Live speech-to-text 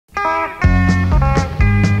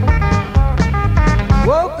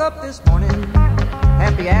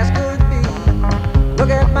as could be. Look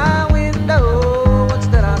at my window, what's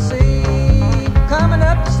that I see? Coming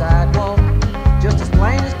up the sidewalk, just as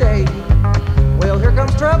plain as day. Well, here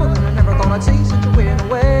comes trouble, and I never thought I'd see such a win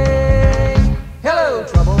away. Hello,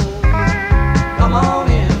 trouble, come on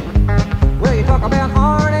in. Well, you talk about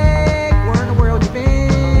heartache, where in the world you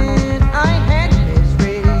been? I ain't had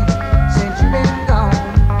misery since you've been gone.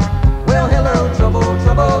 Well, hello, trouble,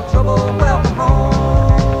 trouble, trouble, welcome home.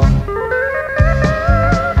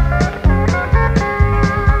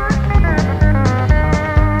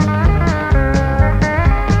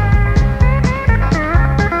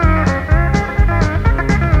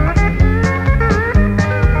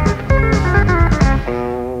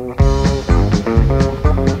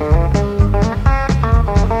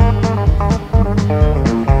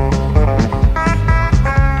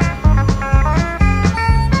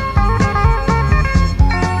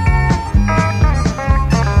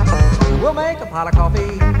 Pot of coffee,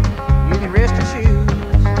 you can rest your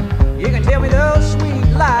shoes. You can tell me those sweet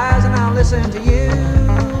lies and I'll listen to you.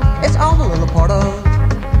 It's all a little part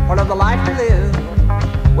of the life we live.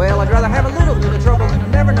 Well, I'd rather have a little bit of trouble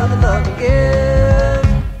than never know the love you give.